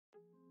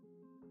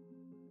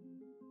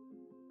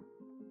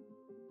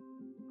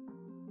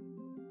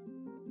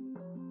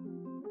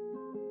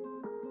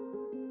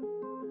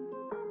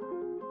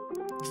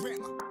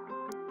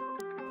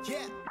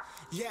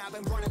Yeah, I've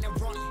been running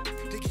and running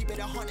to keep it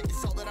 100,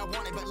 it's all that I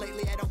wanted. But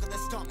lately I don't get the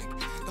stomach.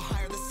 The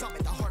higher the summit,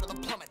 the harder the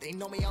plummet. They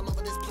know me all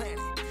over this planet.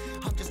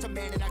 I'm just a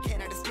man and I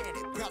can't understand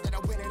it. Proud that I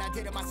win and I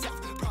did it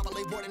myself.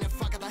 Probably wouldn't if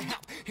I got the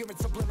help. Hearing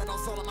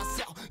subliminals all on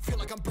myself. Feel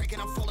like I'm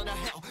breaking, I'm falling to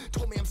hell.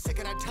 Told me I'm sick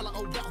and I tell her,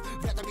 oh well.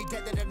 Rather be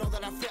dead than to know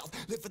that I failed.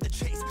 Live for the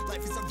chase,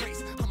 life is a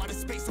race. I'm out of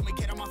space, so me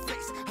get on my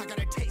face. I got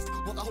a taste,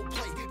 well the whole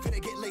play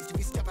finna get laced if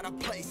you step out of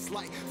place.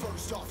 Like,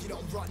 first off, you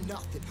don't run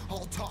nothing.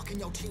 All talking,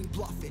 your team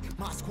bluff it.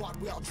 My squad,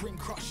 we all dream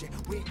crush it.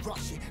 We ain't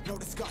rushing, no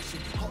discussion.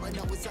 All I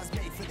know is us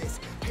made for this.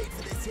 Paid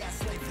for this, yeah,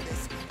 slave for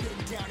this.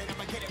 Been down and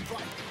I'ma get it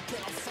right.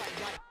 Get on sight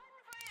like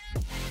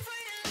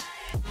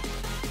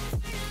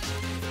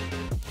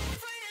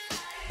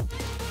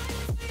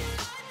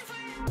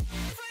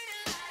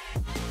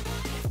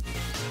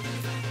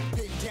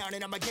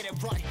and I'ma get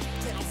it right,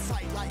 dead on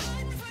sight like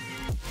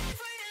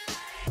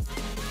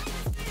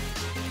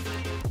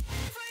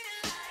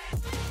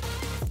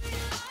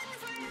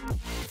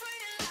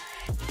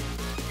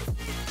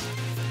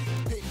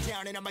been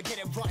down and I'ma get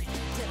it right,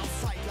 dead on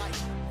sight like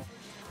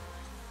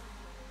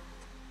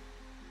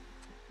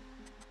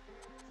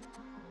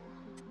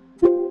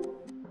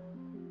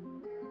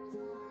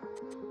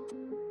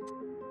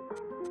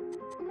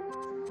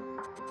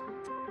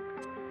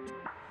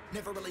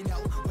never really know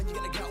when you're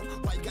gonna go.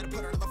 Why you gotta put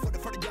another foot in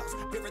front of yours?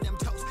 Bury them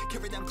toes,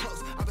 carry them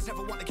close. I was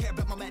never one to care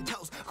about my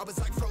mentos. I was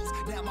like froze,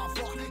 now I'm on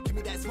floor. Give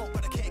me that smoke,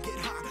 but I can't get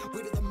high.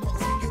 We do the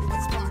most, here to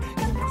inspire.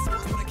 You wanna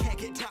suppose, but I can't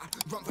get tired.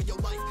 Run for your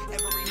life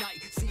every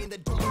night. See in the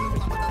dark,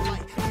 I'm with the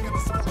light. I got the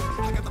smoke,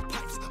 I got the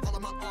pipes. All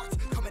of my arts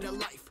coming to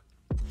life.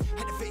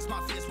 Had to face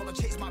my fears while I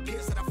chase my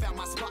peers, and I found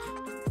my spot.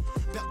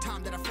 About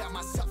time that I found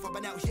myself. I've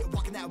been out here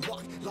walking that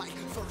walk. Like,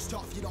 first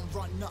off, you don't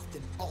run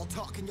nothing. All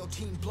talking, your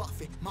team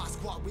bluffing. My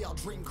squad, we all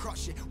dream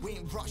crush it. We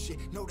ain't rushing,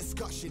 no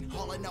discussion.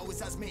 All I know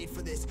is I was made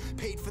for this.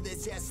 Paid for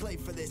this, yeah,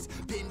 slave for this.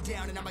 Been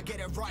down and I'ma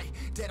get it right.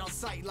 Dead on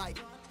sight like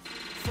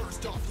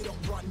first off, you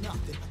don't run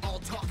nothing. All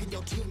talking,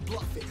 your team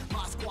bluffing.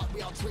 My squad,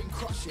 we all dream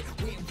crush it.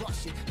 We ain't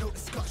rushing, no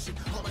discussion.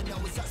 All I know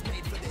is I was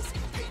made for this.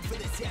 Paid for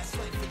this, yeah,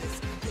 slave for this.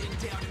 Been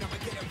down and I'ma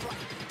get it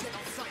right. Dead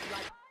on sight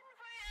like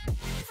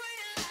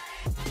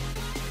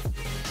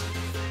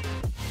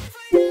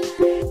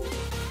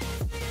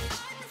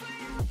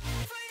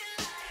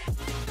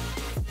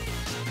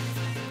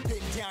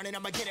and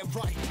I'ma get it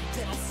right,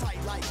 dead on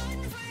sight like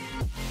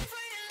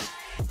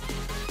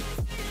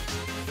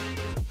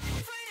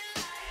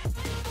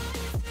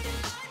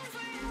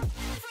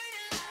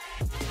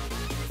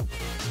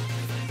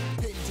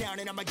been down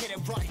and I'ma get it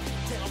right,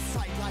 dead on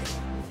sight like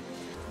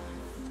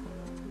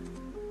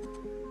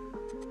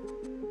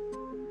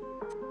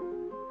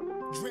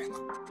drama.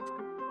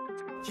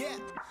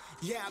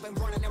 Yeah, I've been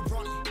running and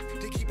running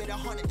to keep it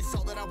 100, it's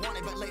all that I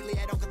wanted. But lately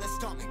I don't get the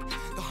stomach.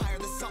 The higher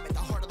the summit, the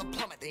harder the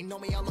plummet. They know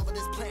me all over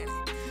this planet.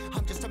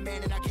 I'm just a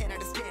man and I can't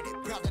understand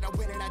it. Proud that I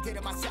win and I did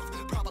it myself.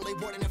 Probably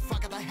wouldn't if I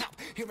got the help.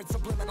 Hearing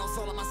subliminals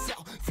all on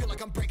myself. Feel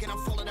like I'm breaking, I'm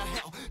falling to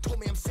hell. Told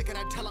me I'm sick and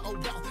I tell her, oh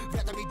well.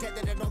 Rather be dead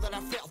than to know that I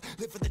failed.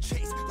 Live for the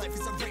chase, life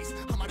is a race.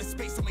 I'm out of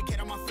space, so me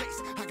get on my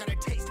face. I got a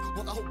taste,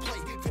 well the whole play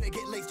finna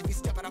get laced if you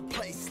step out of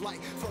place.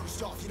 Like,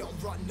 first off, you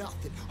don't run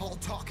nothing. All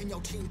talking,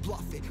 your team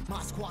bluff it.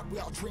 My squad, we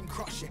all dream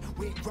crush it.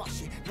 We ain't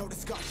rushing, no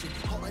discussion.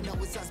 All I know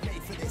is I was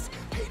made for this.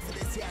 Paid for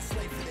this, yeah,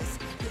 slave for this.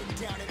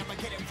 Been down and I'ma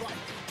get it right.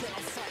 Get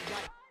on sight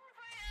like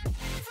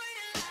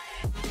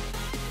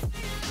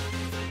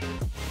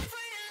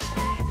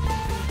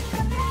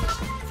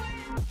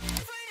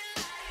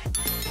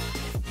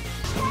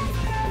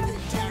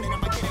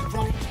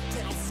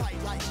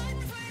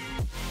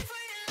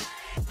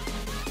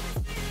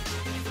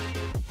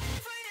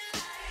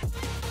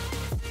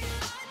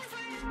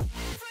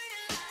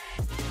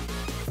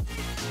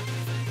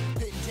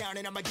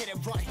and I'ma get it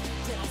right,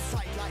 dead on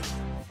sight like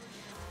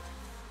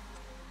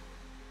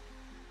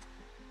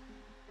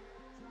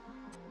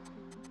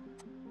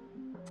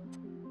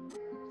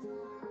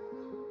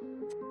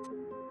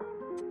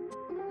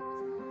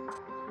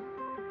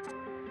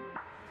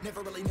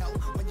never really know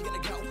when you're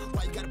gonna go.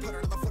 Why you gotta put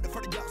another foot in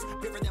front of yours?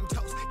 Bury them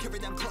toes, carry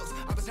them close.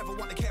 I was never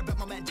one to care about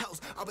my mentos.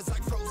 I was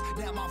like froze,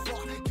 now I'm on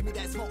floor. Give me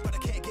that smoke, but I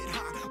can't get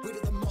high. We do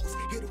the most,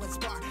 here to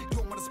inspire.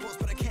 Doing what I'm supposed,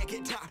 but I can't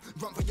get tired.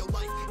 Run for your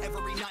life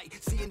every night.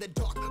 See in the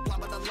dark,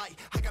 blind by the light.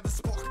 I got the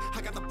spark,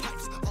 I got the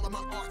pipes. All of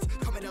my arts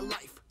coming to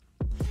life.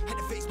 Had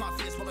to face my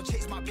fears while I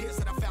chase my peers,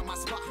 and I found my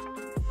spot.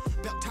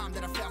 About time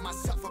that I found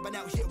myself. I've been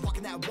out here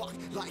walking that walk.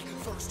 Like,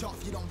 first off,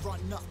 you don't run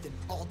nothing.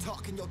 All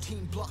talking, your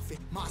team bluffing.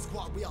 My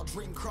squad, we all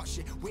dream crush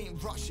it. We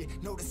ain't rushing,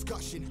 no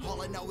discussion.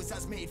 All I know is I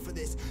was made for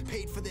this.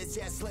 Paid for this,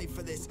 yeah, slave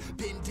for this.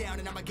 Been down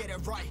and I'ma get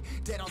it right.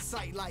 Dead on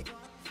sight like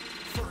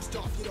first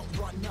off, you don't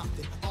run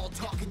nothing. All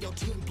talking, your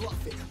team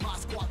bluffing. My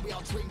squad, we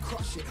all dream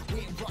crush it. We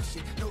ain't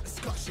rushing, no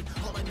discussion.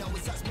 All I know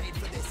is I was made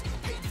for this.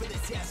 Paid for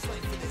this, yeah,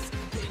 slave for this.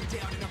 Been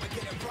down and I'ma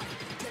get it right.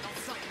 Dead on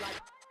sight like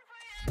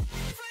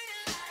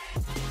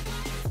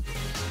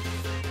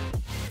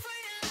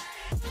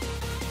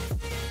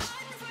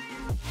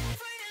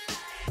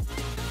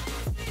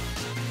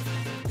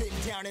been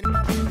down and